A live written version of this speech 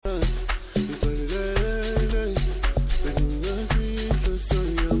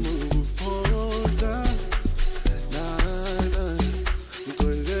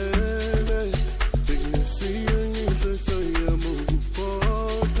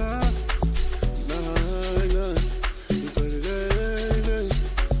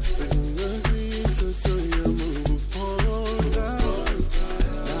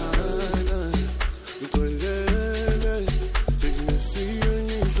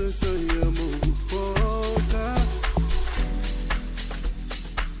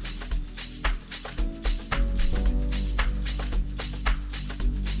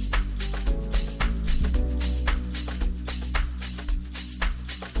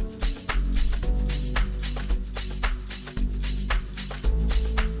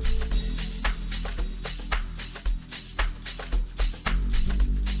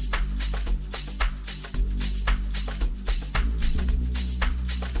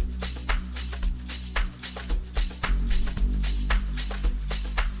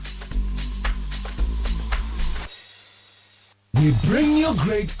We bring you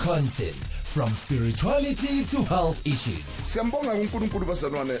great content from spirituality to health issues,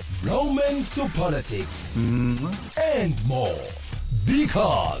 romance to politics, and more.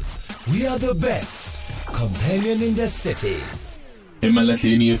 Because we are the best companion in the city.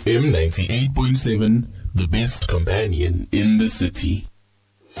 Emalahleni FM 98.7, the best companion in the city.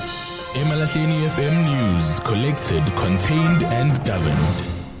 Emalahleni FM News, collected, contained and governed.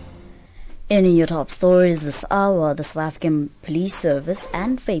 In your top stories this hour, the South African Police Service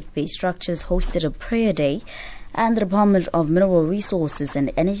and faith-based structures hosted a prayer day, and the Department of Mineral Resources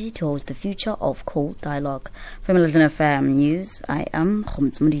and Energy to host the Future of Coal Dialogue. From Unathi FM News, I am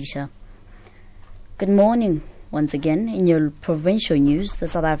Murisha. Good morning. Once again, in your provincial news, the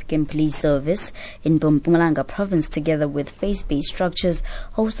South African Police Service in Mpumalanga province, together with faith-based structures,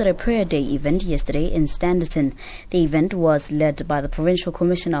 hosted a prayer day event yesterday in Standerton. The event was led by the Provincial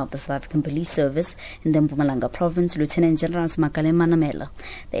Commissioner of the South African Police Service in the Mpumalanga province, Lieutenant General Smakale Manamela.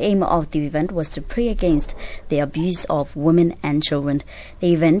 The aim of the event was to pray against the abuse of women and children.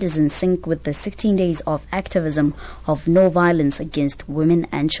 The event is in sync with the 16 days of activism of no violence against women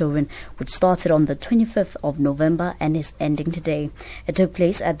and children, which started on the 25th of November and is ending today. It took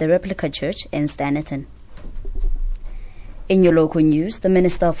place at the Replica Church in Standerton. In your local news, the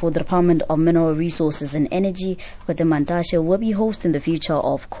Minister for the Department of Mineral Resources and Energy, Mantashe, will be hosting the Future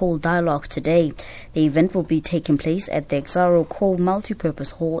of Coal Dialogue today. The event will be taking place at the Exaro Coal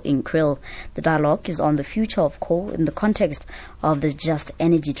Multipurpose Hall in Krill. The dialogue is on the future of coal in the context of the just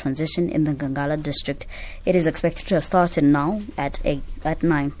energy transition in the Ngangala district. It is expected to have started now at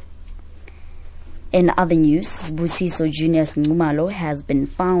 9. In other news, Busiso Jr. Ngumalo has been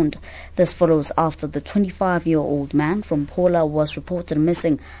found. This follows after the 25-year-old man from Pola was reported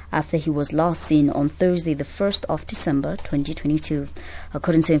missing after he was last seen on Thursday, the 1st of December 2022.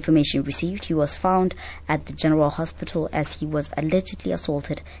 According to information received, he was found at the General Hospital as he was allegedly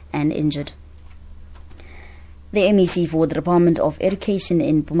assaulted and injured. The MEC for the Department of Education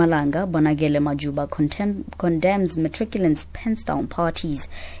in Mpumalanga, Bonagele Majuba, condemns matriculants' pens-down parties.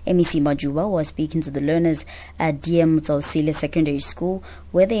 MEC Majuba was speaking to the learners at DM Mutsausile Secondary School,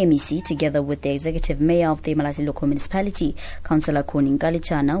 where the MEC, together with the executive mayor of the Malati Local Municipality, Councillor Koning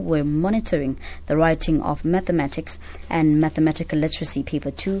Galichana, were monitoring the writing of mathematics and mathematical literacy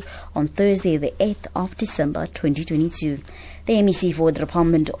paper 2 on Thursday, the 8th of December 2022. The MEC for the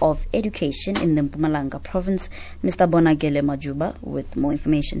Department of Education in the Mpumalanga province, Mr. Bonagele Majuba, with more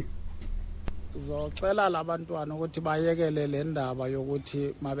information. Zocela labantwana ukuthi bayekele le ndaba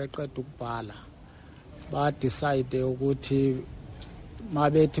yokuthi mabeqeda ukubhala ba decide ukuthi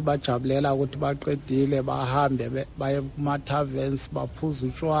mabethi bajabulela ukuthi baqedile bahambe baye kuma taverns baphuza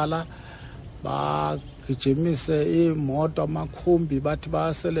utshwala bagijimise imoto amakhumbi bathi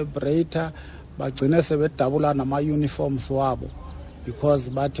ba celebrate bagcine sebedabula nama uniforms wabo because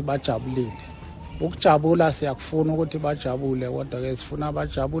bathi bajabulile. Ukujabula siyakufuna ukuthi bajabule, kodwa ke sifuna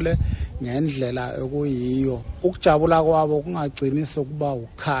bajabule ngendlela ekuyiyo. Ukujabula kwabo kungagcini sokuba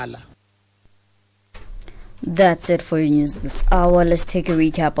ukhala. That's it for your news this hour. Let's take a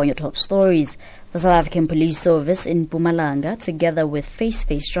recap on your top stories. The South African Police Service in Mpumalanga, together with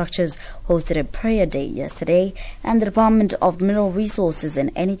faith-based structures, hosted a prayer day yesterday, and the Department of Mineral Resources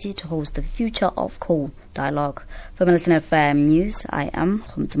and Energy to host the Future of Coal Dialogue. For Unathi FM News, I am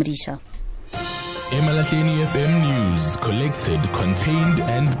Murisha. Emalahleni FM News, collected, contained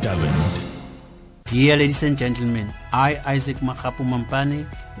and governed. Dear ladies and gentlemen, I, Isaac Makapu Mampane,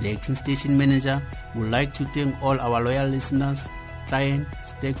 the acting station manager, would like to thank all our loyal listeners,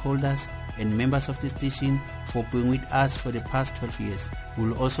 clients, stakeholders, and members of the station for being with us for the past 12 years. We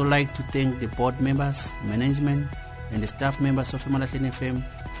would also like to thank the board members, management, and the staff members of Emalahleni FM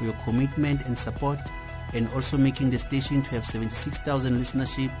for your commitment and support, and also making the station to have 76,000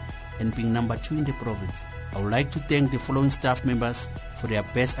 listenership and being number 2 in the province. I would like to thank the following staff members for their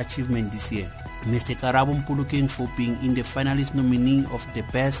best achievement this year. Mr. Karabo Mpuluking for being in the finalist nominee of the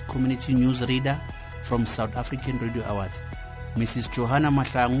Best Community News Reader from South African Radio Awards. Mrs. Johanna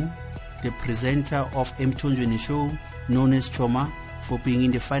Mahlangu, the presenter of Mthonjweni Show, known as Choma, for being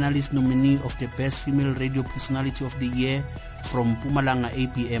in the finalist nominee of the Best Female Radio Personality of the Year from Mpumalanga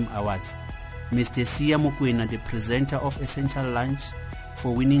APM Awards. Mr. Sia Mokwena, the presenter of Essential Lunch,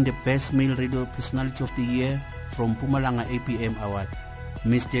 for winning the Best Male Radio Personality of the Year from Mpumalanga APM Award.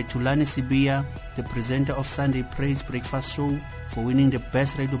 Mr. Tulani Sibia, the presenter of Sunday Praise Breakfast Show, for winning the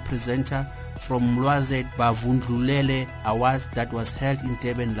Best Radio Presenter from Mlwaze Bavundlulele Awards that was held in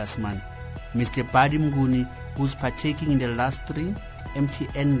Durban last month. Mr. Badi Mguni, who's partaking in the last 3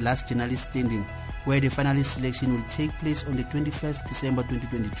 MTN Last Journalist Standing, where the finalist selection will take place on the 21st December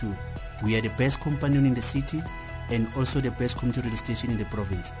 2022. We are the best companion in the city, and also the best community radio station in the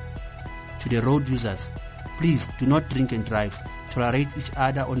province. To the road users, please do not drink and drive. Tolerate each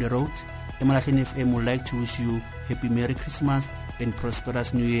other on the road. Emalahleni FM would like to wish you Happy Merry Christmas and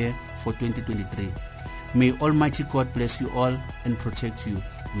prosperous New Year for 2023. May Almighty God bless you all and protect you.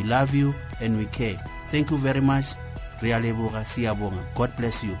 We love you and we care. Thank you very much. God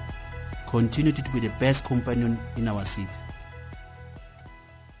bless you. Continue to be the best companion in our city.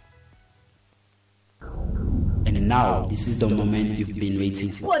 And now, this is the moment you've been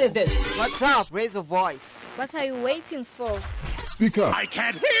waiting for. What is this? What's up? Raise a voice. What are you waiting for? Speak up. I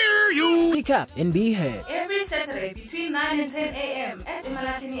can't hear you. Speak up and be heard. Every Saturday between 9 and 10 a.m. at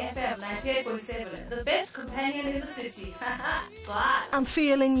Unathi FM 98.7, the best companion in the city. I'm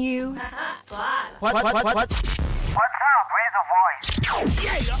feeling you. What? What's up? Raise a voice.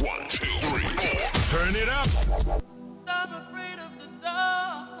 Yeah. 1, 2, 3, 4. Turn it up. I'm afraid of the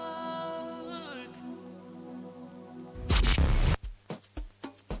dark.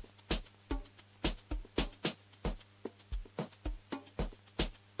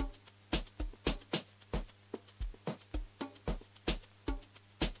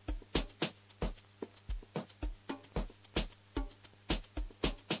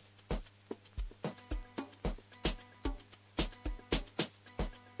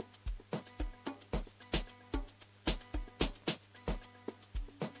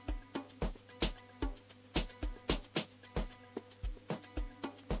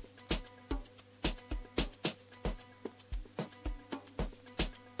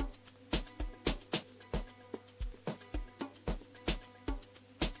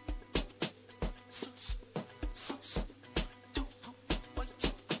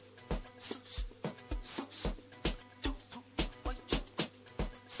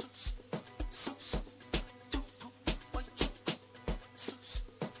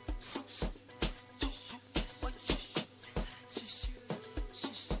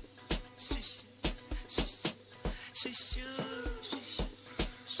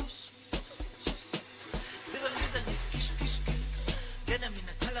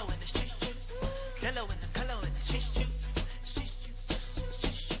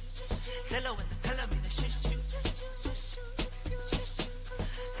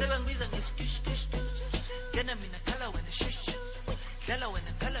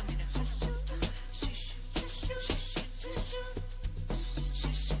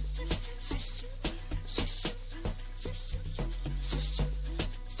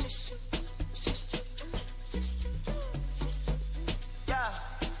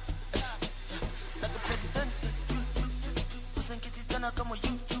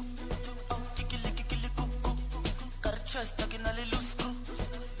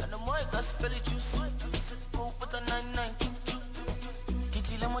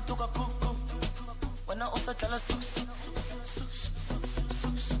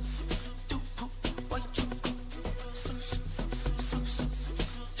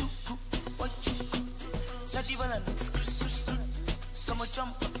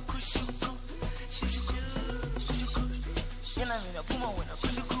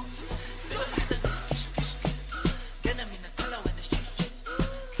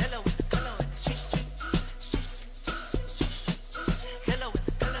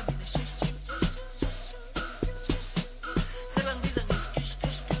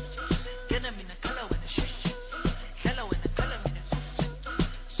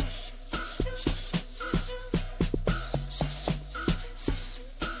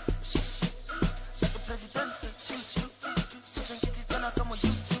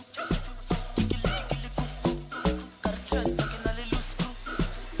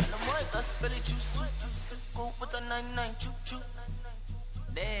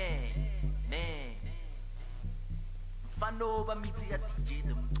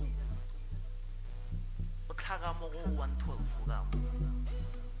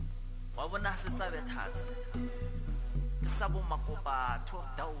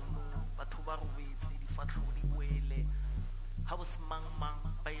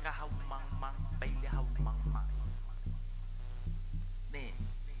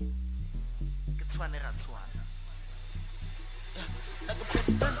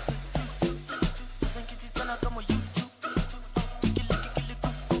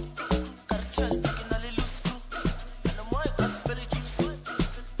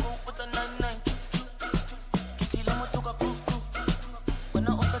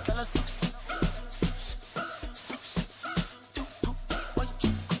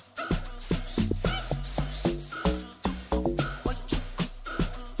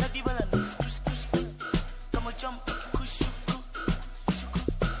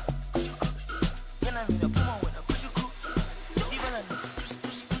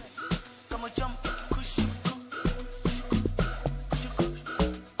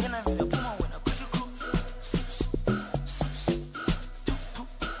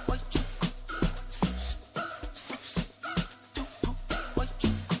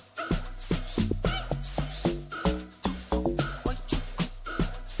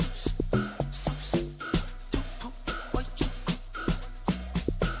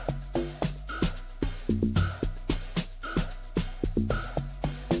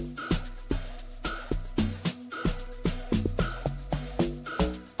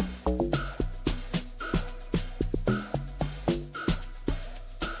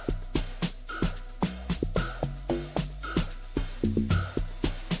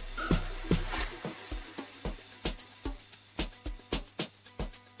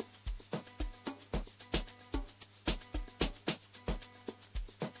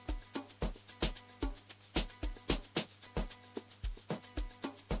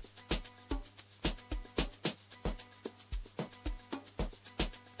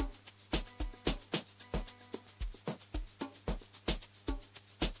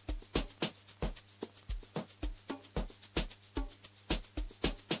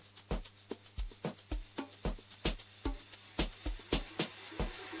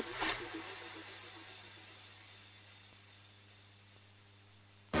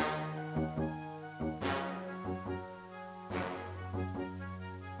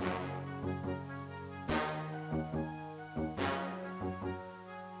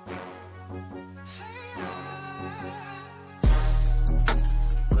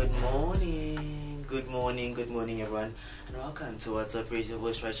 Good morning, everyone, and welcome to What's Up Radio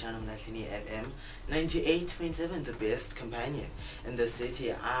Voice right channel Unathi FM 98.7, the best companion in the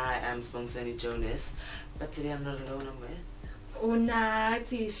city. I am Sibongiseni Jonas, but today I'm not alone. I'm with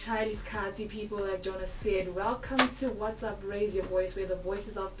Unathi, Shiley's Kati, people, like Jonas said. Welcome to What's Up Raise Your Voice, where the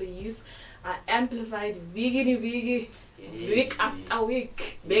voices of the youth are amplified week after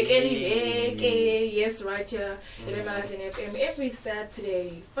week. Yes, right here in Unathi FM every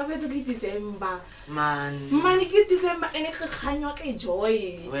Saturday. Perfectly December. Man, it's December and it's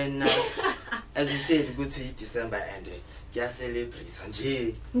joy. When, as you said, good to December and celebrate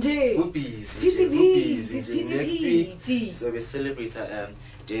nje. We're busy next week. So we celebrate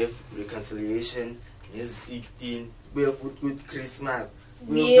Day of Reconciliation, May 16. We have good Christmas.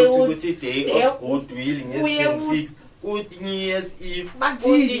 We have good Day of Goodwill, May 6. Good New Year's Eve. Good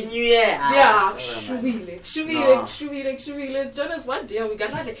New Year. Yeah, shubile. Jonas, what day are we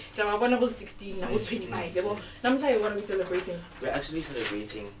got? So I want to 16, now 25. What are we celebrating? We're actually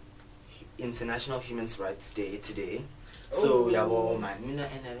celebrating International Human Rights Day today. So we are all man.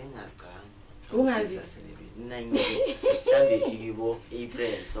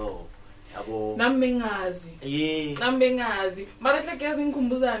 April. So Nambengazi. But it's like in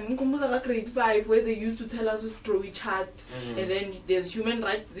Kumbuza grade 5 where they used to tell us to throw each chart and then there's human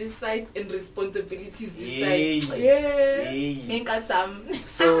rights this side and responsibilities this side.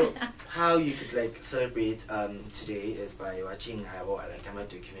 So how you could like celebrate today is by watching like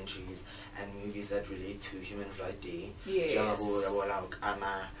documentaries and movies that relate to Human Rights Day. Yes.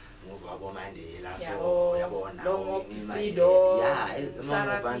 Move about Mandela,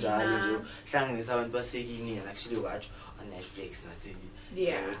 actually watch on Netflix,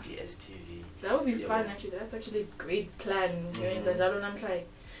 DSTV. That would be fun actually. That's actually a great plan.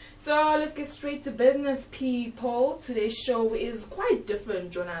 So let's get straight to business, people. Today's show is quite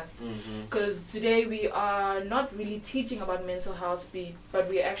different, Jonas, because today we are not really teaching about mental health, but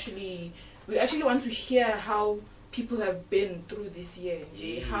we actually want to hear how people have been through this year,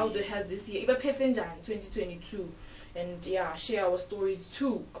 how has this year, even passenger in 2022, and share our stories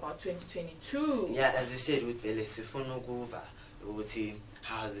too about 2022. Yeah, as you said, with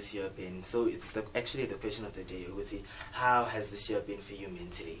how has this year been? So it's actually the question of the day. How has this year been for you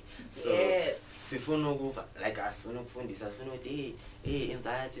mentally? So, yes. Like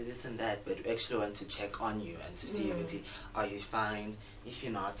anxiety, this and that, but we actually want to check on you and to see, are you fine? If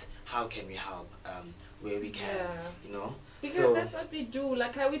you're not, how can we help? Where we can, Because that's what we do.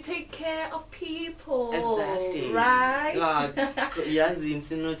 Like how we take care of people. Exactly. Right?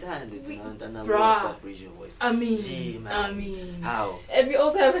 I mean. How? And we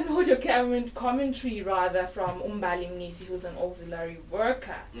also have an audio commentary rather from Umbali Mnisi, who's an auxiliary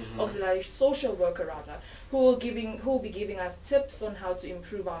worker, auxiliary social worker rather, who will be giving us tips on how to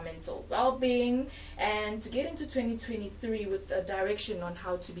improve our mental well-being and to get into 2023 with a direction on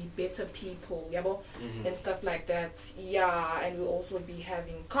how to be better people, and stuff like that. Yeah, and we'll also be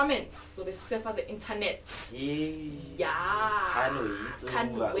having comments. So this is for the internet.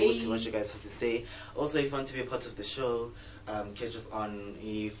 Can't wait. What you guys have to say. Also, if you want to be a part of the show, catch us on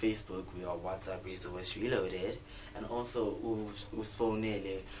Facebook. We are WhatsApp Raise Your Voice Reloaded, and also who's phone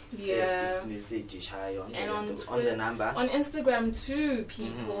and on the number on Instagram too,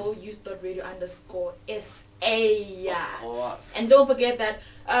 people. youth.radio_SA. Of course. And don't forget that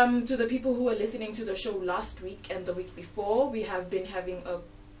to the people who were listening to the show last week and the week before, we have been having a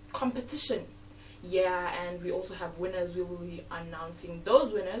competition. And we also have winners. We will be announcing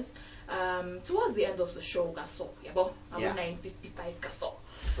those winners towards the end of the show. 9:55 gaso.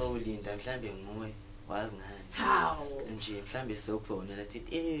 So Linda, how?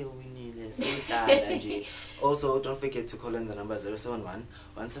 Also, don't forget to call in the number 071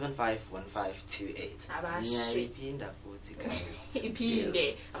 175 1528.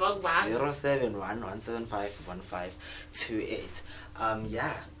 071 175 1528.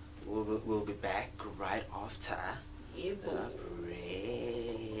 We'll be back right after the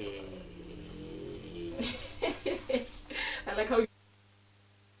break. I like how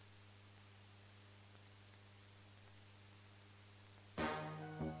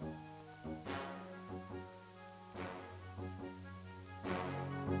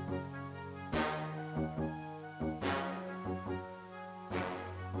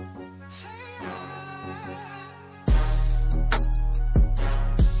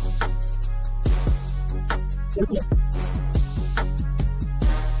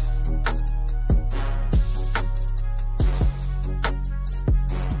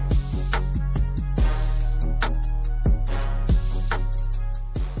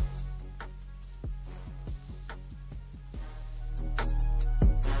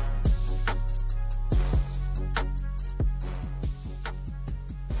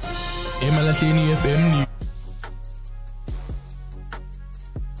Emalahleni FM News.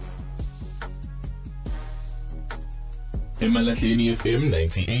 Emalahleni FM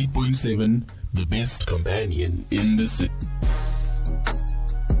 98.7, the best companion in the city.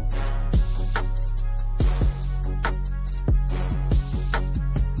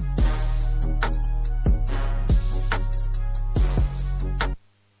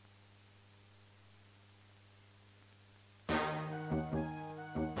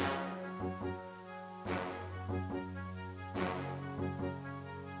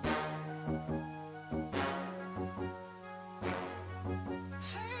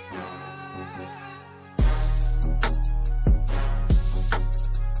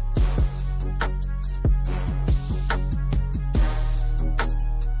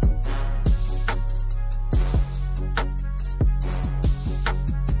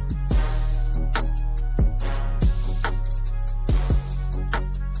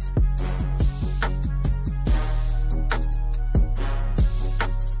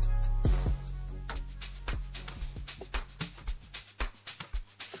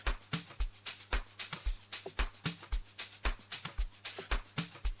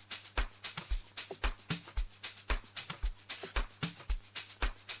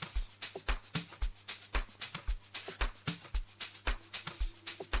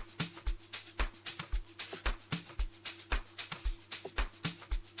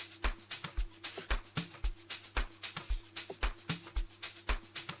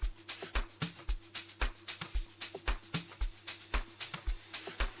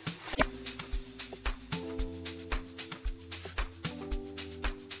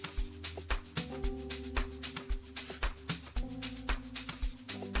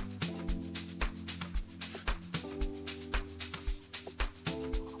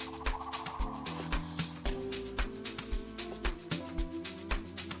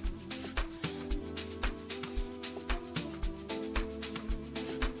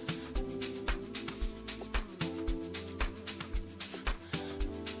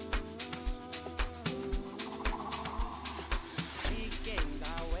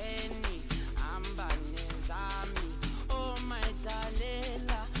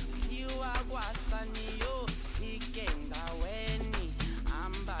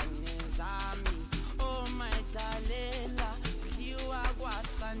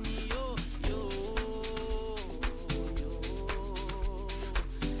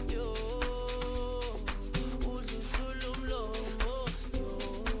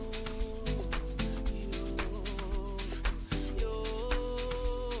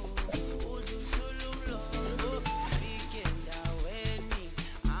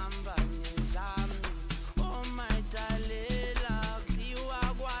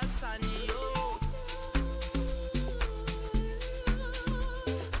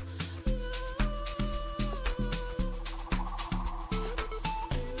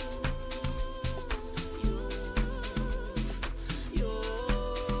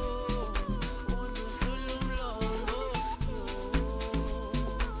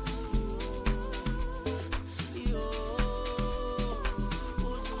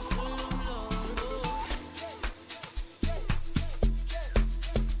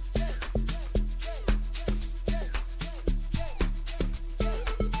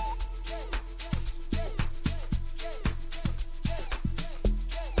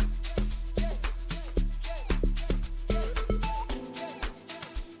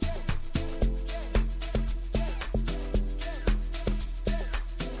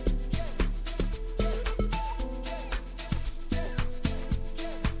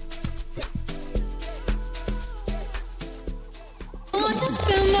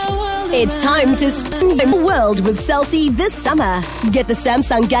 It's time to spin the world with Cell C this summer. Get the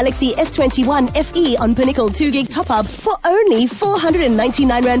Samsung Galaxy S21 FE on Pinnacle 2GB top-up for only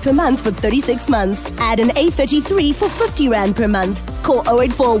 499 Rand per month for 36 months. Add an A33 for 50 Rand per month. Call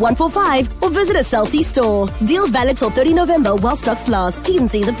 084-145 or visit a Cell C store. Deal valid till 30 November while stocks last. T's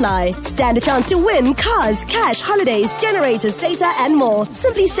and C's apply. Stand a chance to win cars, cash, holidays, generators, data and more.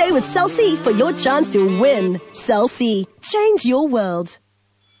 Simply stay with Cell C for your chance to win. Cell C. Change your world.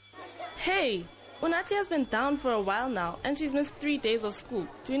 Hey, Unathi has been down for a while now and she's missed 3 days of school.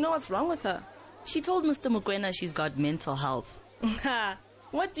 Do you know what's wrong with her? She told Mr. Mukwena she's got mental health.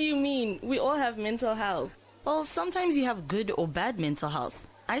 What do you mean? We all have mental health. Well, sometimes you have good or bad mental health.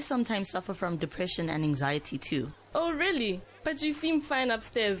 I sometimes suffer from depression and anxiety too. Oh, really? But you seem fine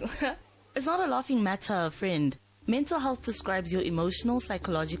upstairs. It's not a laughing matter, friend. Mental health describes your emotional,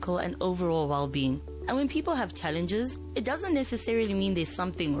 psychological, and overall well-being. And when people have challenges, it doesn't necessarily mean there's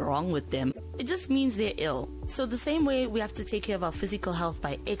something wrong with them. it just means they're ill. So the same way we have to take care of our physical health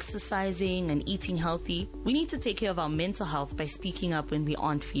by exercising and eating healthy, we need to take care of our mental health by speaking up when we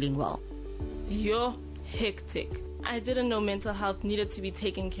aren't feeling well. You're hectic. I didn't know mental health needed to be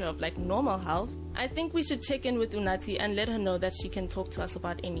taken care of like normal health. I think we should check in with Unathi and let her know that she can talk to us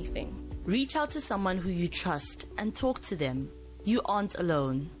about anything. Reach out to someone who you trust and talk to them. You aren't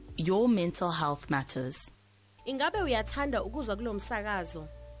alone. Your mental health matters. Ingabe uyathanda ukuzwa kulo msakazo?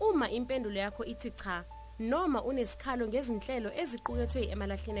 Uma impendulo yakho ithi cha, noma unesikhalo ngezinhlelo eziqukethwe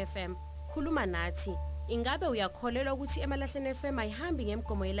eMalahleni FM, khuluma nathi. Ingabe uyakholelwa ukuthi eMalahleni FM ayihambi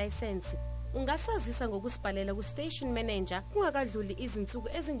ngemgomo yelicense? Ungasazisa ngokusibhalela ku-station manager kungakadluli izinsuku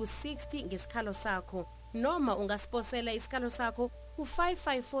ezingu-60 ngesikhalo sakho, noma ungasiposela isikhalo sakho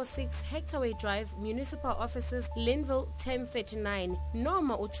ku-5546 Hectorway Drive, Municipal Offices, Linville 1039,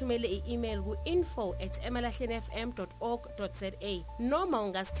 noma uthumele i-email ku-info@emalahlenifm.org.za, noma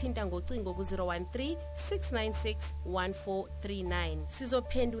ungasithinta ngocingo ku-013 696 1439.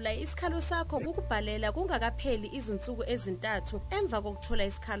 Sizophendula isikhalo sakho kukubhalela kungakapheli izinsuku ezintathu emva kokuthola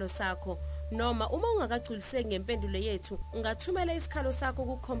isikhalo sakho. Noma uma ungakagculiseki ngempendulo yethu, ungathumela isikhalo sakho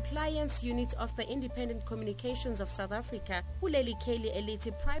ku-Compliance Unit of the Independent Communications of South Africa kuleli kheli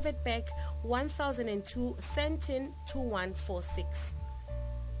elithi Private Bag 1002 Sentin 2146.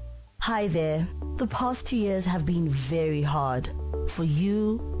 Hi there. The past 2 years have been very hard. For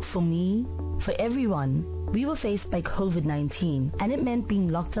you, for me, for everyone. We were faced by COVID-19, and it meant being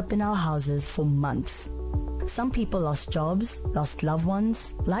locked up in our houses for months. Some people lost jobs, lost loved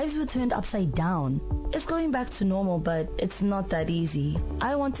ones. Lives were turned upside down. It's going back to normal, but it's not that easy.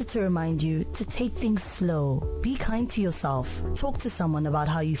 I wanted to remind you to take things slow. Be kind to yourself. Talk to someone about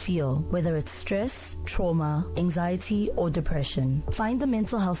how you feel, whether it's stress, trauma, anxiety, or depression. Find the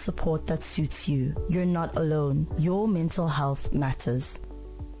mental health support that suits you. You're not alone. Your mental health matters.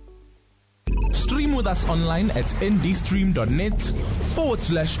 Stream with us online at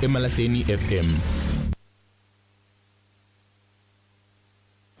ndstream.net/Emalahleni FM.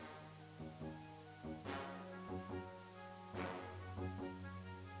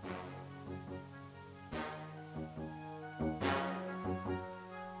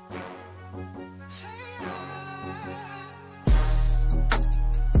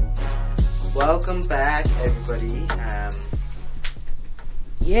 Welcome back, everybody.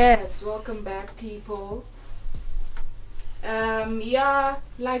 Yes, welcome back, people.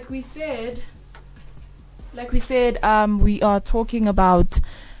 Like we said, we are talking about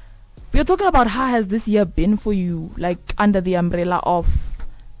how has this year been for you, like under the umbrella of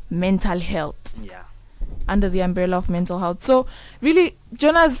mental health. Yeah. Under the umbrella of mental health. So, really,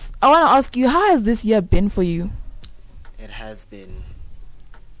 Jonas, I want to ask you, how has this year been for you? It has been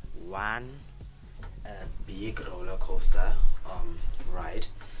one big roller coaster ride.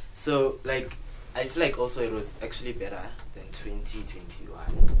 So like I feel like also it was actually better than 2021,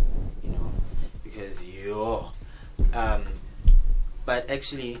 because but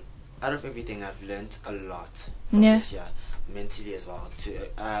actually out of everything I've learned a lot from this year, mentally as well too.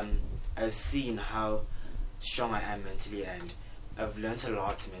 I've seen how strong I am mentally, and I've learned a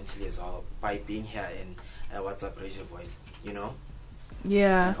lot mentally as well by being here in WhatsApp Raise Your Voice,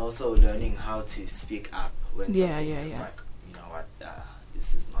 Yeah. And also learning how to speak up when something is like, you know what,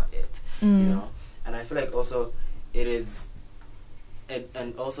 this is not it. And I feel like also it is,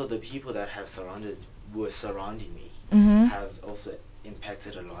 and also the people that were surrounding me have also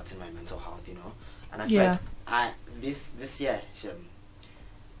impacted a lot in my mental health, And I feel like this year,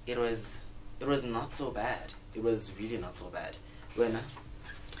 it was not so bad. It was really not so bad.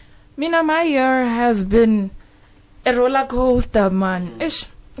 Mina, my year has been a roller coaster, man. It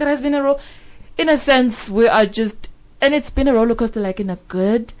has been in a sense where and it's been a roller coaster like in a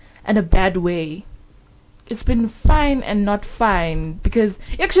good and a bad way. It's been fine and not fine, because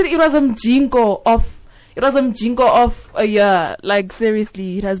actually it was a mjinko of a year. Like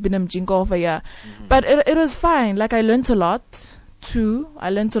seriously, it has been a mjinko of a year. But it was fine. Like I learned a lot too.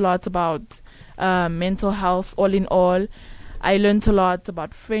 I learned a lot about mental health all in all. I learned a lot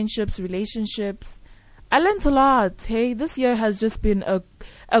about friendships, relationships. I learned a lot. Hey, this year has just been a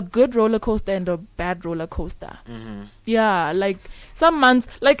good roller coaster and a bad roller coaster. Yeah, like some months,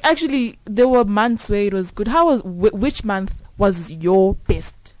 like actually there were months where it was good. Which month was your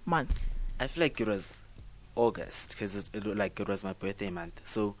best month? I feel like it was August, because it was my birthday month.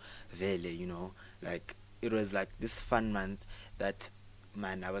 So really, like it was like this fun month that,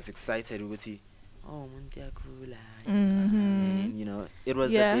 man, I was excited. We would see, it was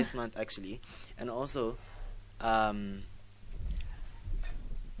the best month actually. And also,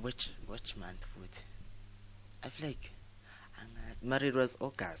 which month would I feel like But it was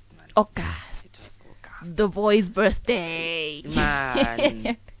August, man. August. It was August. The boy's birthday.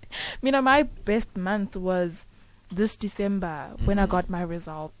 Man. My best month was this December when I got my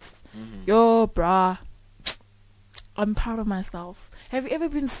results. Yo, bruh. I'm proud of myself. Have you ever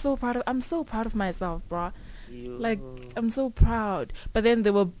been so proud of? I'm so proud of myself, bruh. Like, I'm so proud. But then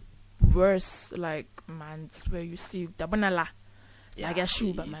there were worse, like, months where you see dabonala. Yeah,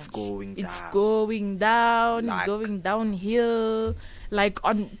 it's going down. It's going down. Like, it's going downhill. Like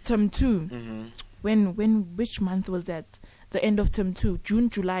on term 2. Which month was that? The end of term 2, June,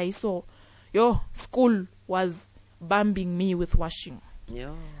 July. So, school was bumping me with washing.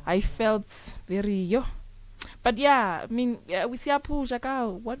 I felt very But yeah, we see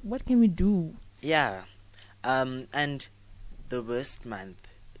what can we do? Yeah. And the worst month,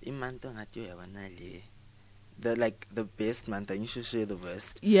 the best month, and you should share the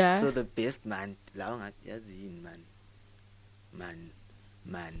worst. Yeah. So the best month, man.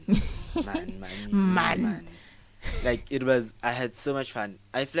 Like, it was, I had so much fun.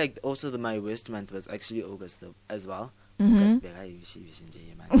 I feel like also my worst month was actually August as well. We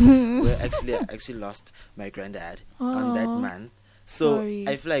actually lost my granddad on that month. So sorry.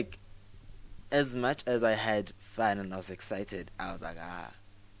 I feel like as much as I had fun and I was excited, I was like,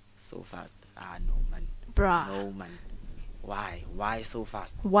 so fast. No, man. Bruh. No, man. Why so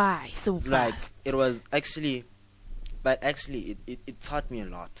fast? Why so fast? Like, it was actually, but actually it taught me a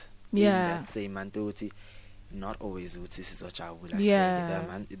lot. Yeah. In that same month, not always is what I will.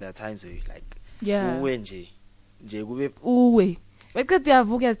 Yeah. There are times where you like, yeah. Yeah,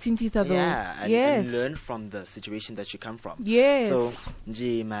 and, yes. and learn from the situation that you come from. Yes. So,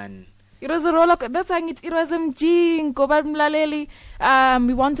 man. It was a roller. That's why it was mjingo. But mlaleli,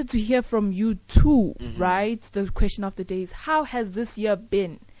 we wanted to hear from you too, right? The question of the day is: how has this year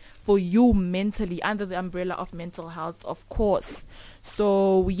been for you mentally, under the umbrella of mental health, of course?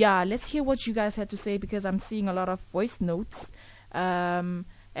 So yeah, let's hear what you guys had to say, because I'm seeing a lot of voice notes.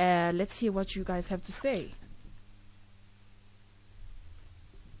 Let's hear what you guys have to say.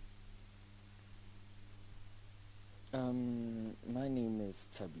 My name is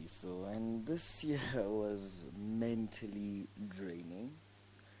Tabiso, and this year was mentally draining.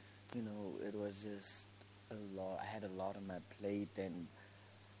 It was just a lot. I had a lot on my plate, and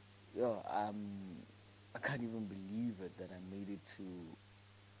I can't even believe it that I made it to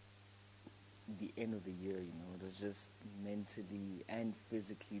the end of the year. It was just mentally and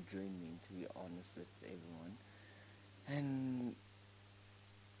physically draining, to be honest with everyone. And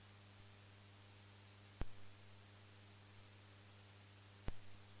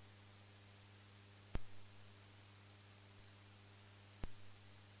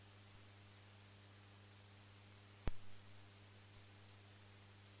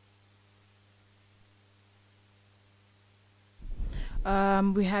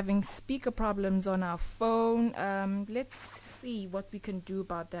we're having speaker problems on our phone. Let's see what we can do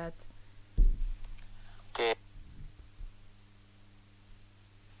about that.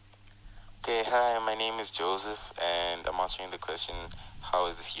 Okay, hi, my name is Joseph, and I'm answering the question, how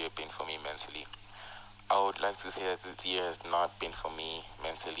has this year been for me mentally? I would like to say that this year has not been for me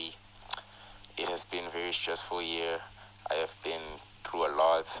mentally. It has been a very stressful year. I have been through a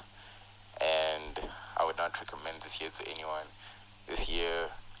lot, and I would not recommend this year to anyone. This year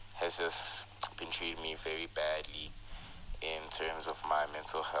has just been treating me very badly in terms of my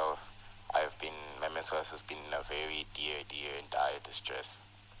mental health. My mental health has been in a very dear and dire distress.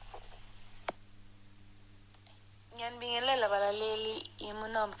 Ngiyanibingelela balaleli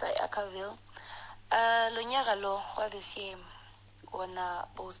imunomsa eAkaville. Lo nyaka lo this year wona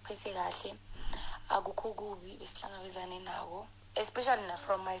bowusiphethe kahle. Akukho kubi besihlangabezane nako, especially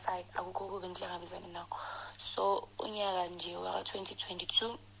from my side. Akukho kubi ngihlangabezane nako. So unyaka nje waka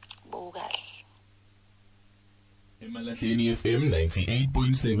 2022 bowukahle. Emalahleni FM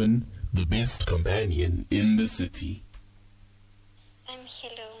 98.7, the best companion in the city.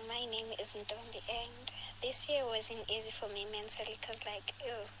 Hello, my name is Ntombi, and this year wasn't easy for me mentally because,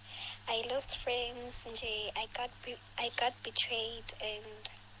 I lost friends, I got betrayed,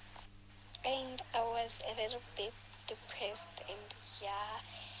 and I was a little bit depressed, and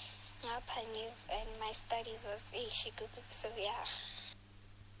and my studies was so yeah.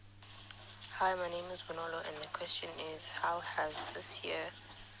 Hi, my name is Bonolo, and the question is, how has this year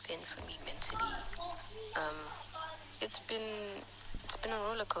been for me mentally? It's been a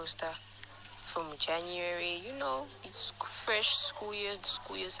roller coaster from January. It's fresh school year. The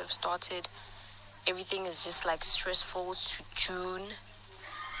school years have started. Everything is just stressful to June.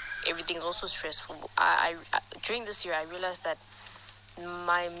 Everything's also stressful. I during this year, I realized that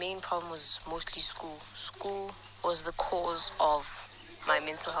my main problem was mostly school. School was the cause of my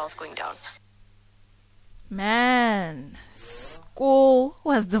mental health going down. Man, school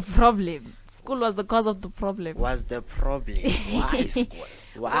was the problem. School was the cause of the problem. Was the problem? Why school?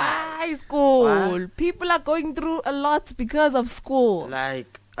 Why school? Why? People are going through a lot because of school.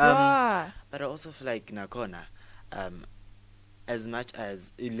 Like, but I also feel like Nakona, as much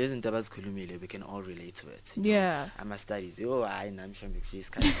as it isn't about Kulumile, we can all relate to it. Yeah. I'm a studies. Oh, I'm sure we face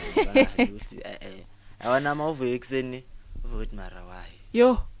kind I want to move exeni. Vote mara why?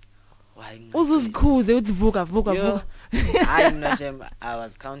 Yo. Why? Uzuzikhuze uthi vuka. I'm not sure. I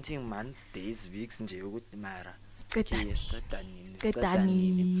was counting months, days, weeks nje ukuthi mara.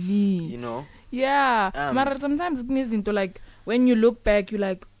 You know? Yeah. Mara sometimes kunezinto like when you look back you're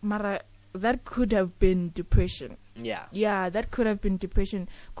like mara that could have been depression. Yeah, that could have been depression.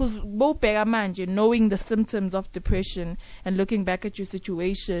 Because knowing the symptoms of depression and looking back at your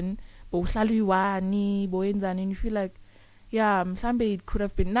situation, and you feel like, yeah, it could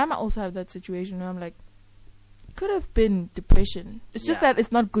have been. Now I also have that situation where I'm like, it could have been depression. It's just that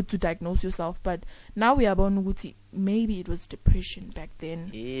it's not good to diagnose yourself. But now we are born with it. Maybe it was depression back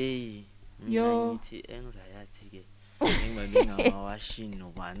then. Hey, yo.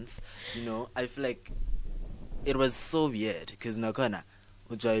 Once, you know, I feel like it was so weird because nakona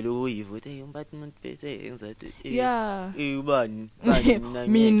yeah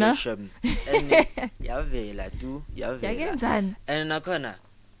mina yavela and nakona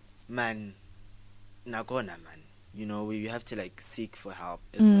man you know you have to like seek for help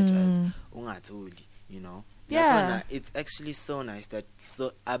as much as ungatholi, you know. Yeah, it's actually so nice that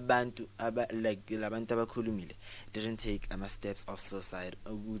so abantu like labantu abakhulumile didn't take steps of suicide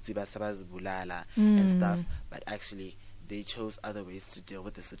and stuff, but actually they chose other ways to deal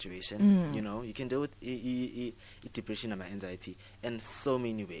with the situation. You know, you can deal with depression and anxiety in so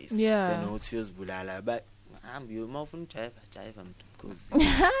many ways. Yeah, you know, choose bulala, but you mofun jive because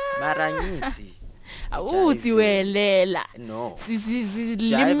marangithi awuthiwelela no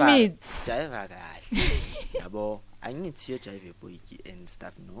limits jive yabo angithi jive boyiki and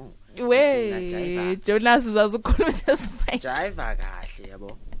stuff no we Jonas uzazokhuluma sifine jive kahle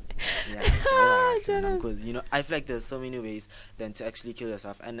yabo. Because you know I feel like there's so many ways than to actually kill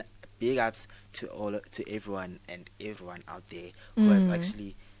yourself, and big ups to everyone out there who has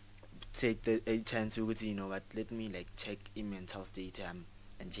actually take the chance to, you know what, let me like check in mental state and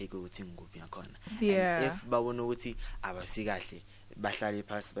check ukuthi nguphi yakhona. Yeah, if babona ukuthi abasikahle bahlale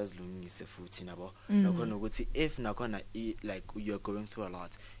phasi bazilungise futhi nabo nakhona ukuthi if nakhona like you're going through a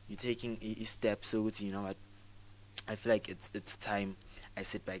lot, you're taking a step, so ukuthi you know what, I feel like it's time I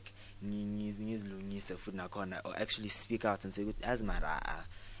sit back ngizilungise futhi nakhona, or actually speak out and say ukuthi azimara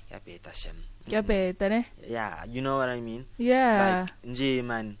yabeta shem yabeta ne. Yeah, you know what I mean. Yeah, like nje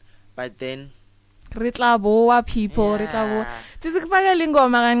man, but then ritlaboa people ritlaboa sizikufakela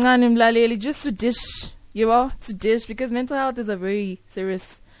ingoma kancane mlaleli just to dish, you know, to dish, because mental health is a very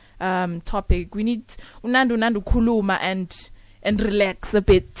serious topic. We need unandu khuluma and relax a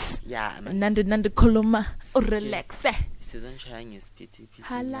bit. Yeah, man. Nandu khuluma or relax. Season trying is pity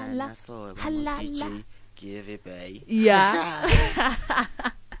halala so halala DJ give it bay. Yeah.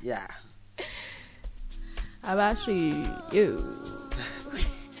 Yeah. Abashi you.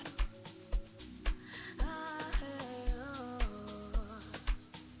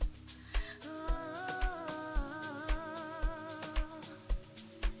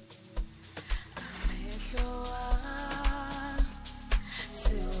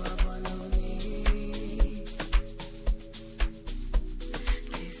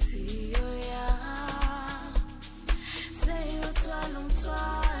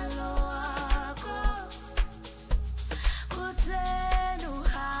 Umthwalo wakho kuthe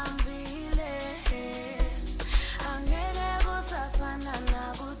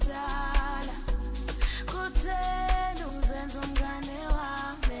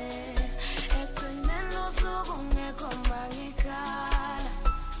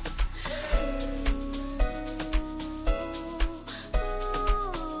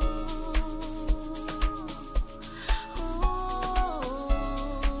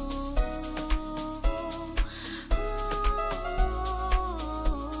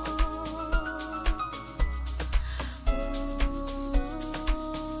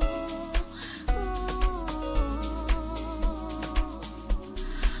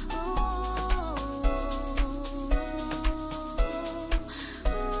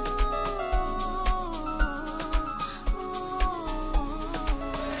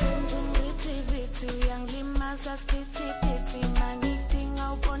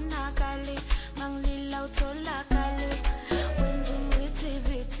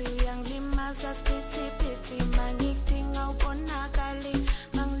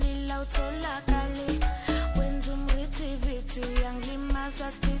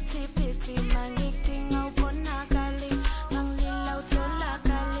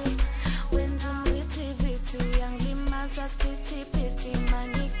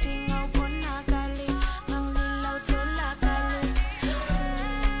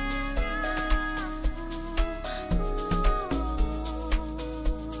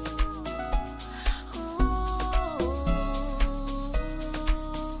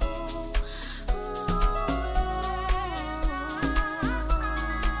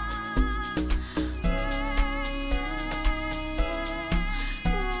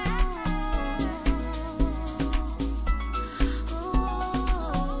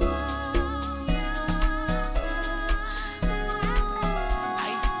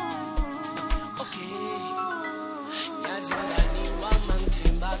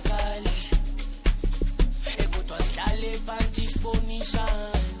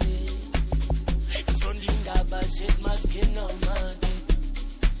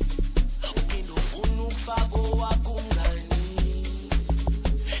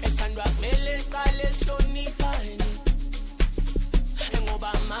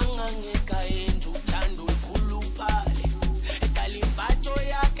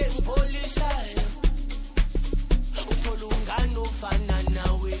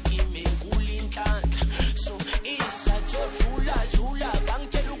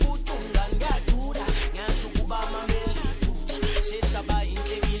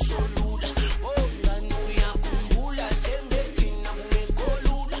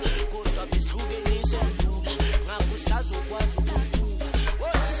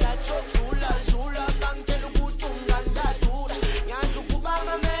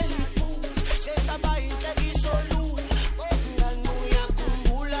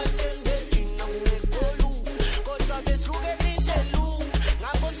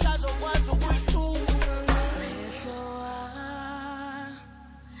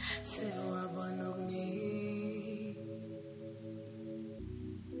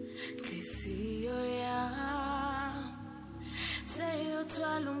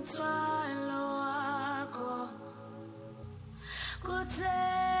uthwala umthwalo wakho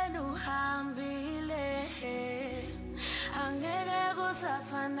kutheni uhambile angeke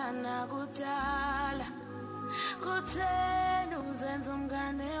kusafana nakudala kutheni uzenza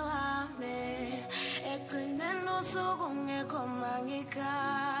umngane wami egcineni usuku ungekho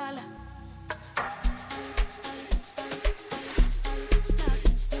mangikhala.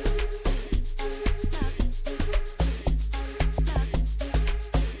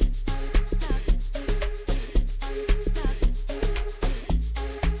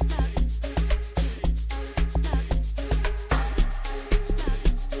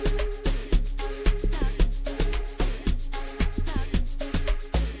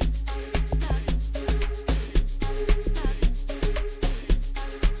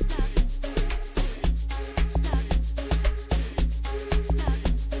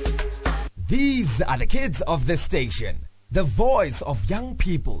 These are the kids of the station, the voice of young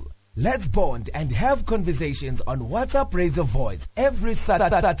people. Let's bond and have conversations on WhatsApp Raise a Voice every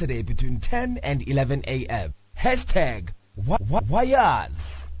Saturday between 10 and 11 a.m. Hashtag Wayaz.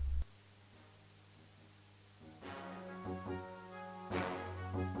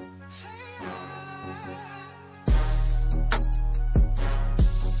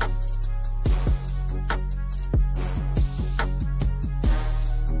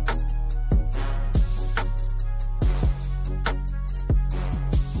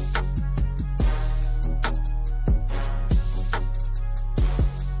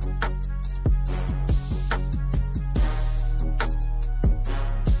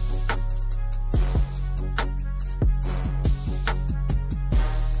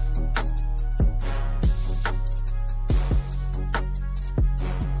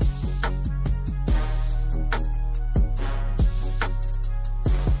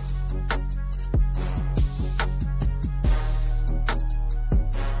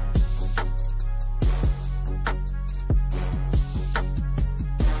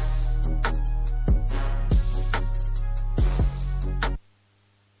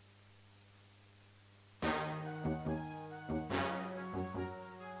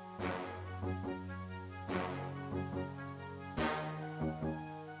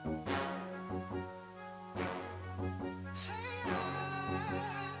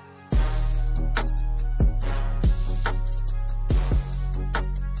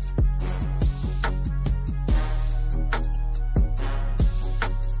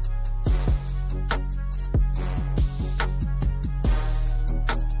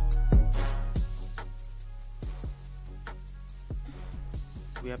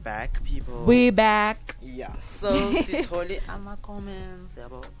 We are back, people. We back. Yeah. So sithole ama comments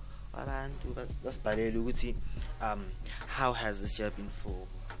yabo abantu basibhalele ukuthi how has this year been for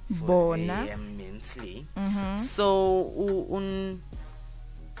Bona them mentally. So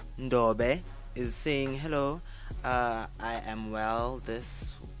Ndobe is saying hello. I am well.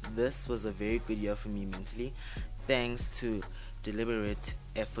 This was a very good year for me mentally, thanks to deliberate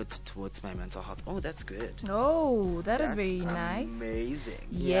effort towards my mental health. Oh, that's good. Oh, that's very nice. Amazing.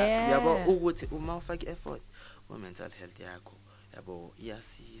 Yeah. Yabo ukuthi uma ufake effort for mental health yakho yabo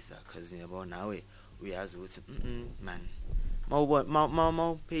iyasiza cuz yabo nawe uyazi ukuthi man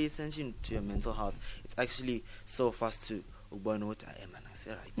ma pay attention to your mental health, it's actually so fast to ukubona ukuthi I am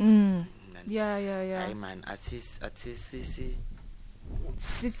right. Yeah. I man athi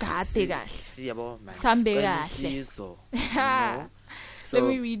Sigade kahle. Siyabo man. Sambe kahle. Let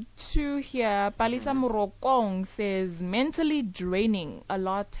me read two here. Palisa Murokong says, mentally draining. A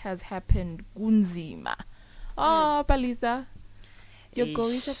lot has happened. Kunzima. Oh, Palisa. You're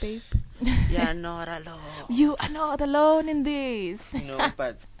going, babe. You're not alone. You are not alone in this. No,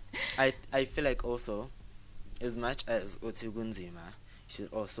 but I feel like also, as much as Otigunzima, you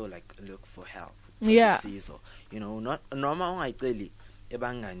should also like look for help. Yeah. So, not normal really. Or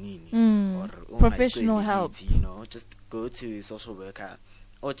professional help, just go to a social worker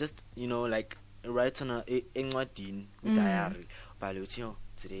or just like write on a diary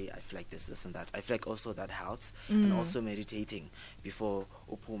today I feel like this and that. I feel like also that helps. And also meditating before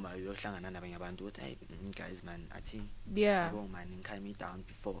upuma guys man man calm me down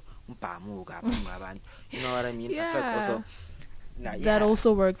before you know what I mean. Yeah. I feel like also that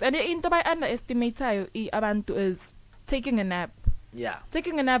also works. And into by underestimate abantu is taking a nap. Yeah,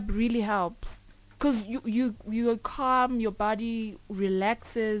 taking a nap really helps because you calm, your body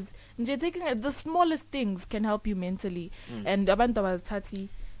relaxes. Taking the smallest things can help you mentally. And abantu abazithathi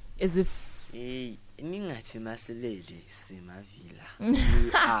as if ningathi masilele simavila.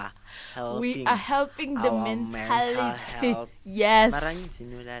 We are helping the our mentality. mental health. Yes. Marangithi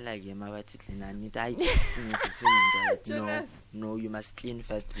nolala ke mabathi nani tayi no, you must clean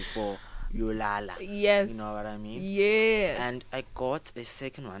first before you lala. Yes. You know what I mean? Yes. And I got a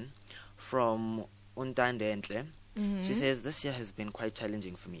second one from Untandentle. She says, this year has been quite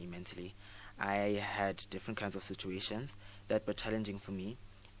challenging for me mentally. I had different kinds of situations that were challenging for me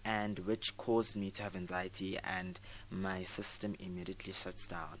and which caused me to have anxiety, and my system immediately shuts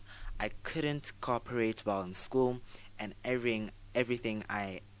down. I couldn't cooperate well in school, and everything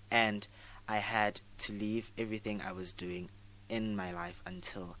I had to leave everything I was doing in my life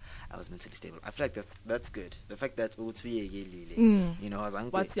until I was mentally stable. I feel like that's good. The fact that you know, I'm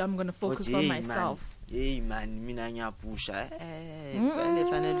gonna focus on myself. Man, pusha.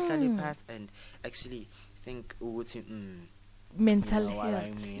 And actually think mental health.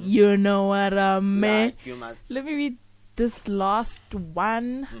 I mean? You know what I mean? Like, you must. Let me read this last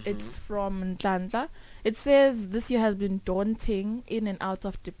one. It's from Ntlantla. It says, this year has been daunting, in and out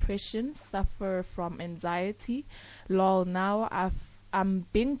of depression, suffer from anxiety. Lol, now I'm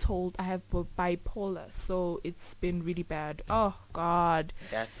being told I have bipolar, so it's been really bad. Oh, God.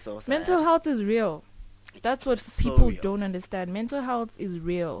 That's so sad. Mental health is real. That's what people don't understand. Mental health is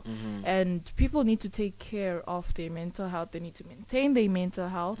real. And people need to take care of their mental health. They need to maintain their mental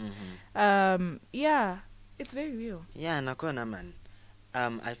health. Yeah, it's very real. Yeah, nakona man.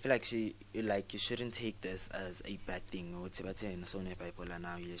 I feel like you shouldn't take this as a bad thing. Bipolar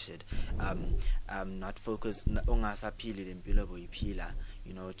now, you should not focus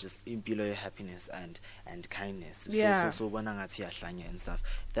you know, just impilo your happiness and kindness. Yeah. So and stuff.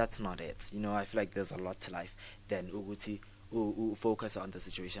 That's not it. You know, I feel like there's a lot to life than focus on the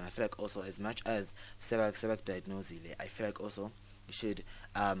situation. I feel like also, as much as sebak diagnosed, I feel like also you should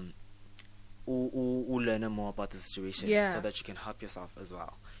learn more about the situation, so that you can help yourself as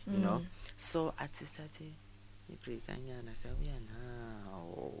well. You know. So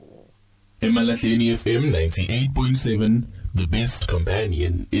Emalahleni FM 98.7, the best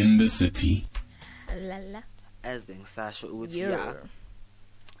companion in the city. As being Sasha,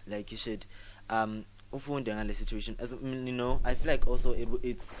 like you should ufunding the situation. As you know, I feel like also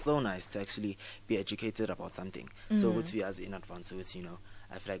it's so nice to actually be educated about something. So what we as in advance, so it's, you know,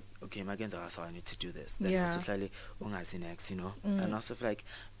 I feel like, okay, my gains are so I need to do this. Then also clearly next, you know, and also feel like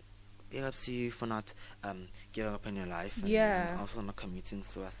big ups to you for not giving up on your life, and also not committing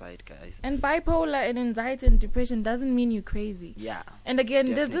suicide, guys. And bipolar and anxiety and depression doesn't mean you're crazy. Yeah. And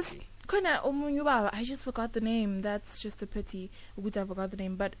again, there's this kind of I just forgot the name. That's just a pity. I forgot the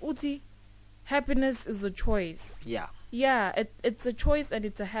name. But Uti, happiness is a choice. Yeah. Yeah, it's a choice and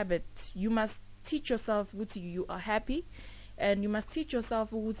it's a habit. You must teach yourself Uti you are happy, and you must teach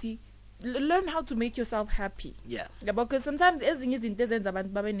yourself Uti learn how to make yourself happy. Yeah. Because sometimes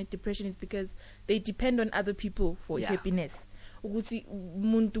depression is because they depend on other people for happiness.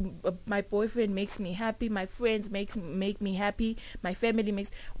 My boyfriend makes me happy, my friends make me happy, my family makes.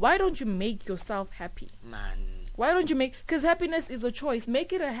 Why don't you make yourself happy? Man. Why don't you make? Because happiness is a choice.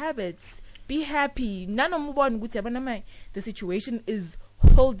 Make it a habit. Be happy. The situation is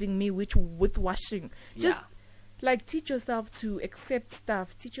holding me with washing. Just like teach yourself to accept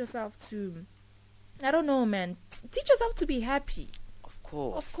stuff. Teach yourself to, I don't know, man. Teach yourself to be happy. Of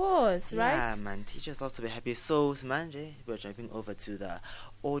course, right? Yeah, man. Teach yourself to be happy. So, Manje, we're jumping over to the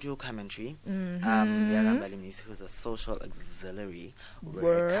audio commentary. Who's a social auxiliary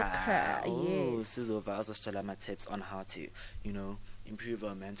worker. Yes. Sizova also share my tips on how to, you know, improve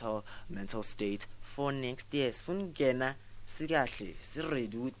our mental state for next year. Fungena, sikahle,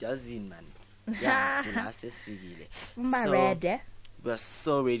 siredu yazin man. Yeah, so we're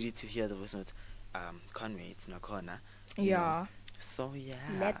so ready to hear the voice note. Can't wait, Nakona. Yeah. So yeah.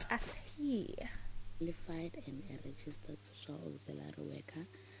 Let us hear. Qualified and a registered social auxiliary worker.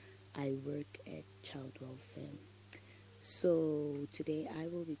 I work at child welfare. So today I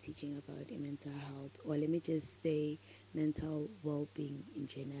will be teaching about mental health, or let me just say mental well-being in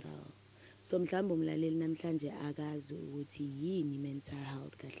general. So mhlambe umlaleli namhlanje akazi ukuthi yini mental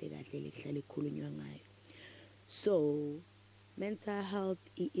health kahle lihlale ikhulunywa ngayo. So mental health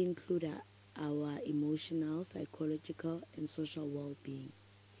include our emotional, psychological and social well-being.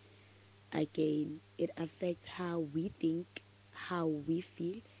 Again, it affects how we think, how we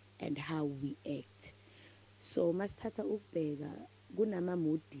feel and how we act. So masithatha ukubheka kunama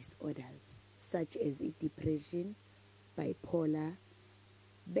mood disorders such as depression, bipolar,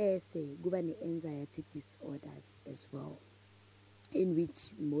 bese kuba ne-anxiety disorders as well, in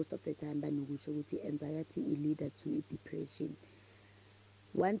which most of the time banokusho ukuthi anxiety leads to depression.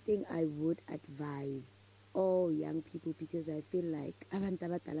 one thing I would advise all young people, because I feel like abantu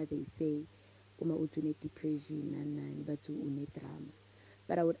abadala they say uma utune depression and batu une drama,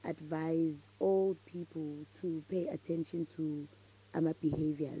 but I would advise all people to pay attention to ama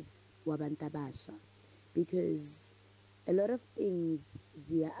behaviors wabantu abasha, because a lot of things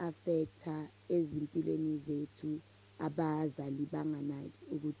ziya affecta ezimpilweni zethu abazali banganaki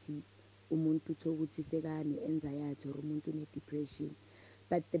ukuthi umuntu ukuthi sekane anxiety or umuntu ne depression.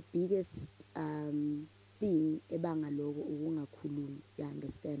 But the biggest thing ebanga lokho ukungakhulumi, you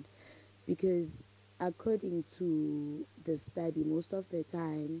understand, because according to the study, most of the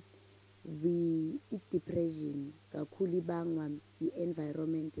time depression kakhulu ibangwa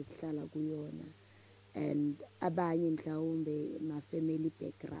i-environment esihlala kuyona, and abanye mhlawumbe ma-family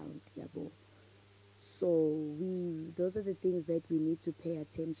background yabo. So those are the things that we need to pay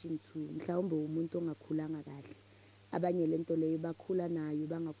attention to. Mhlawumbe umuntu ongakhulanga kahle, abanye lento leyo bakhula nayo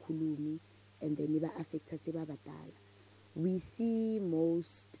bangakhulumi, and then iba affecta sebabadala. We see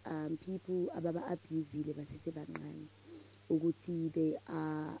most people ababa abusile basise bancane ukuthi they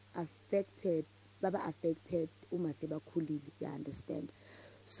are affected, baba affected uma sebakhulile, you understand.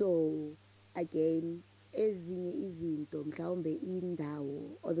 So again, ezinye izinto mhlawumbe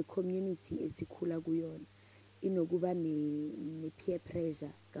indawo or the community esikhula kuyona inokuba ne peer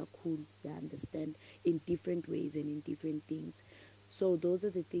pressure kakhulu, you understand, in different ways and in different things. So those are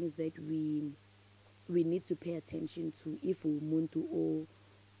the things that we need to pay attention to if umuntu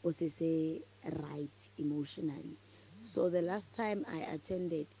osese right emotionally. So the last time I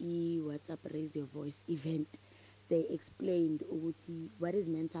attended WhatsApp Raise Your Voice event, they explained ukuthi what is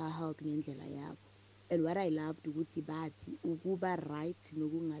mental health ngendlela yabo, and what I loved ukuthi bathi ukuba right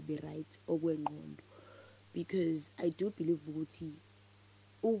nokungabi right okwengqondo, because I do believe ukuthi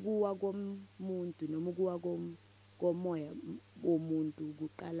ukuwa komuntu noma ukuwa komoya womuntu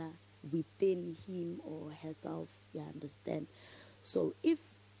kuqala within him or herself, you understand. So if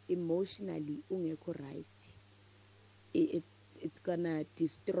emotionally ungekho right, it's gonna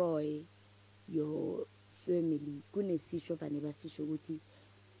destroy your family. Kunesisho vane basisho ukuthi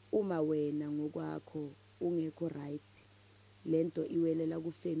uma wena ngokwakho ungekho right, lento iwelela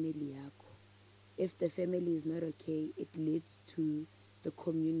ku family yakho. If the family is not okay, it leads to the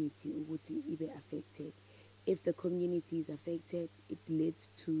community ukuthi ibe affected. If the community is affected, it leads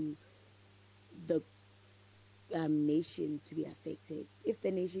to the nation to be affected. If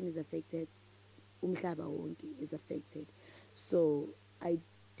the nation is affected, umhlaba wonke is affected. So I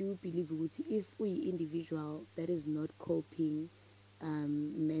do believe ukuthi if we individual that is not coping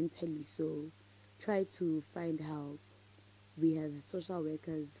mentally, so try to find help. We have social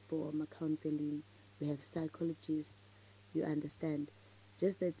workers for counseling, we have psychologists, you understand.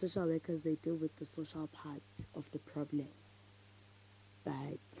 Just that social workers, they deal with the social part of the problem.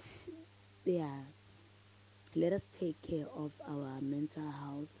 But yeah, let us take care of our mental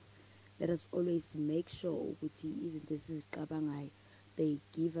health. Let us always make sure they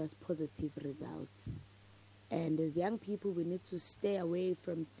give us positive results. And as young people, we need to stay away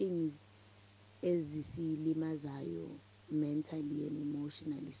from things ezisilimazayo mentally and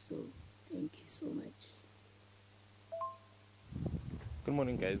emotionally. So thank you so much. Good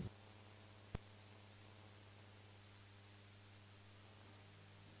morning, guys.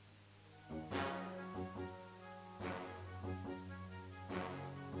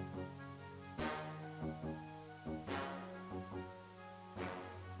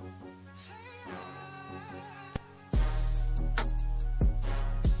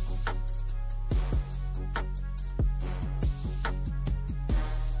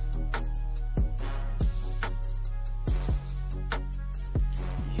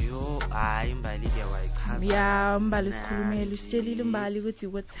 Yeah, Mbali sikhulumela usitshelile Mbali ukuthi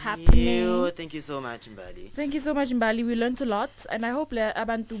what's happening. Thank you so much Mbali. Thank you so much Mbali. We learned a lot, and I hope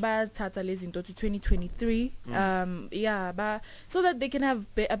abantu bazithatha lezi zinto to 2023 so that they can have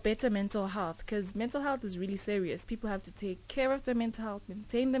a better mental health, because mental health is really serious. People have to take care of their mental health,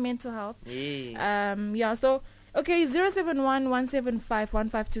 maintain their mental health. So okay,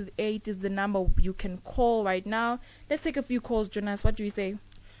 071-175-1528 is the number you can call right now. Let's take a few calls, Jonas. What do you say?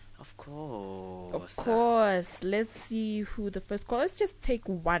 Of course. Of course. Let's see who the first call. Let's just take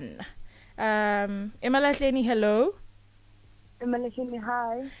one. Emalahleni, hello. Emalahleni,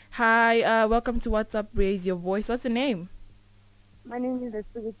 hi. Hi, welcome to WhatsApp Raise Your Voice. What's the name? My name is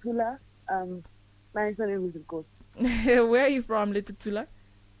Letuktula. My name is Ghost. Where are you from, Letuktula?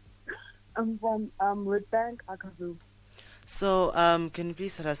 I'm from Red Bank, Akavu. So, can you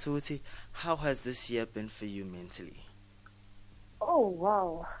please tell us, how has this year been for you mentally? Oh,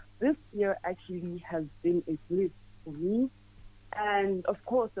 wow. This year actually has been a blip for me. And of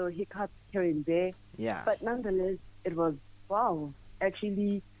course, there were hiccups here and there. Yeah. But nonetheless, it was, wow.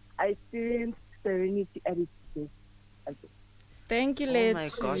 Actually, I experienced serenity at its best. Thank you, Oh Letu. my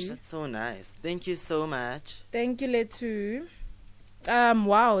gosh, that's so nice. Thank you so much. Thank you, Letu.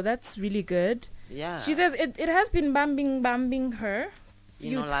 Wow, that's really good. Yeah. She says it has been bumping her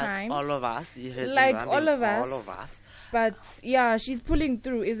You know, like times. all of us. It has Like been all of us. all of us. But yeah, she's pulling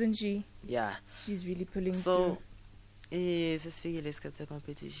through, isn't she? Yeah. She's really pulling So, through.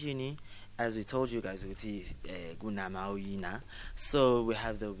 competition. As we told you guys, so we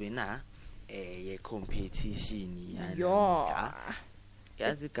have the winner competition. Yeah.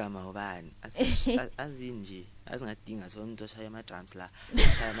 Yazi igama ubani azinje azingadinga so umuntu oshaya ama-drums la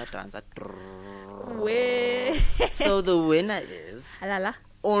oshaya ama-drums so the winner is Halala.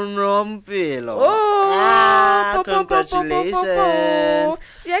 Unompilo. Congratulations.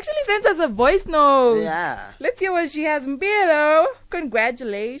 She actually sent us a voice note. Yeah. Let's hear what she has. Mpilo.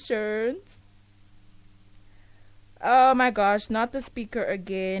 Congratulations. Oh my gosh, not the speaker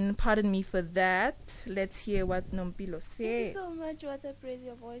again. Pardon me for that. Let's hear what Nompilo says. Thank you so much, Water Praise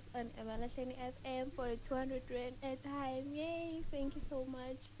Your Voice on Emalahleni FM for a 200 Rand airtime. Yay, thank you so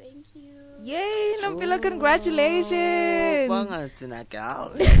much. Thank you. Yay, Nompilo, congratulations. Bangathina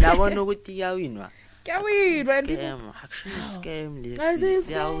gal. Labona ukuthi iyawinwa. Kuyawinwa. Actually scam list.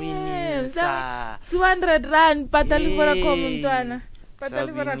 Siyawinisa. 200 Rand patali for a mntwana.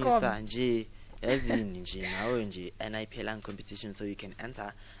 Patali for a nje. Ezini nje nawe nje NIPL competition, so you can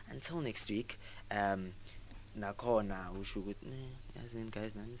enter until next week. Nakhona usho ukuthi yazini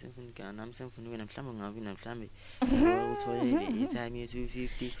guys nami semfuna wena mhlawumbe ngawina mhlawumbe uthole i-time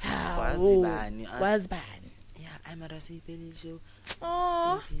ye-250 wazi bani. Yeah, I'm at a CPL show.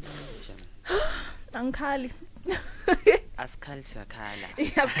 Oh, Ankali. Askali Sakala.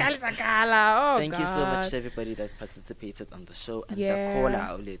 Askali Sakala. Oh, thank you so God. much to everybody that participated on the show and Yeah. the caller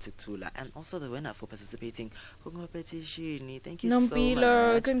Aule Tula and also the winner for participating for competition. Thank you so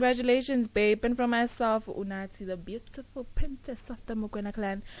Nompilo, much. congratulations, babe. And from myself, Unathi, the beautiful princess of the Mokwena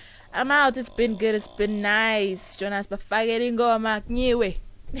clan. I'm out. It's been good. It's been nice. Jonas, but forgetting go, Mark. Niwe.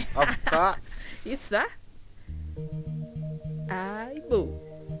 Of course. Yes, sir. Aye, boo.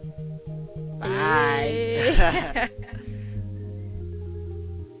 Bye.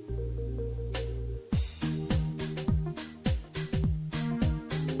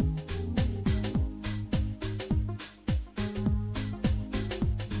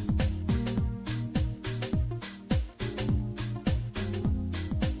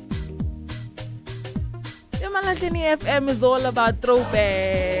 Emalahleni FM is all about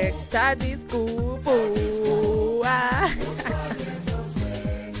throwback. Daddy's cool, boo. Ah.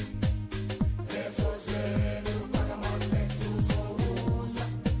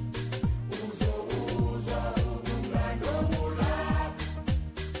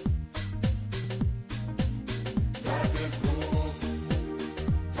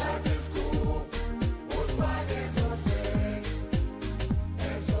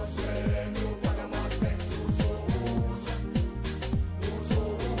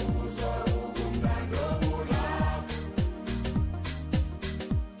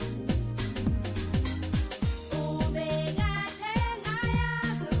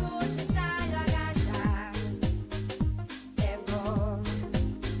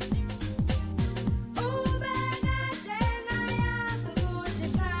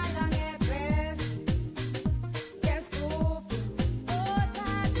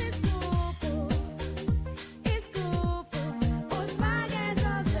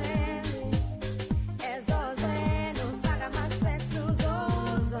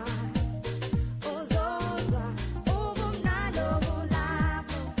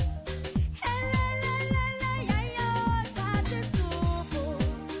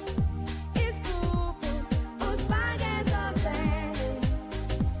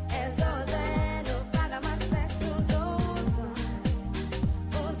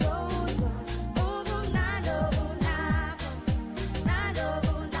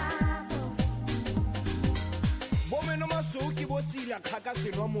 Kaka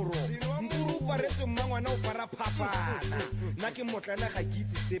seno moro mpuru faretse mmangwana o fara phapana nna ke motlana ga ke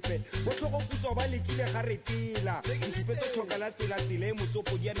itse sepe botlhogo putso ba lekile ga re tela ntshupetse tlhoka la tsela e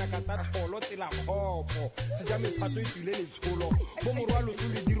motsopo di yana ka tsa tlholo tsela khopo se ja mephato e tswile letsholo bo morwalo se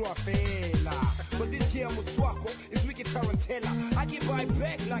le dirwa fela but this here motswako is wicked tarantella I give right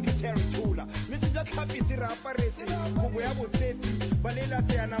back like a tarantula le se ja tlhapi se rapa rese go ya botsetsi ba lela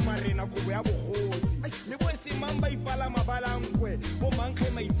se yana marena go ya bogosi le bo se mamba ipala mabalangwe bo mankge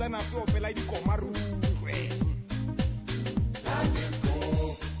maitsana fe opela dikomarutwe.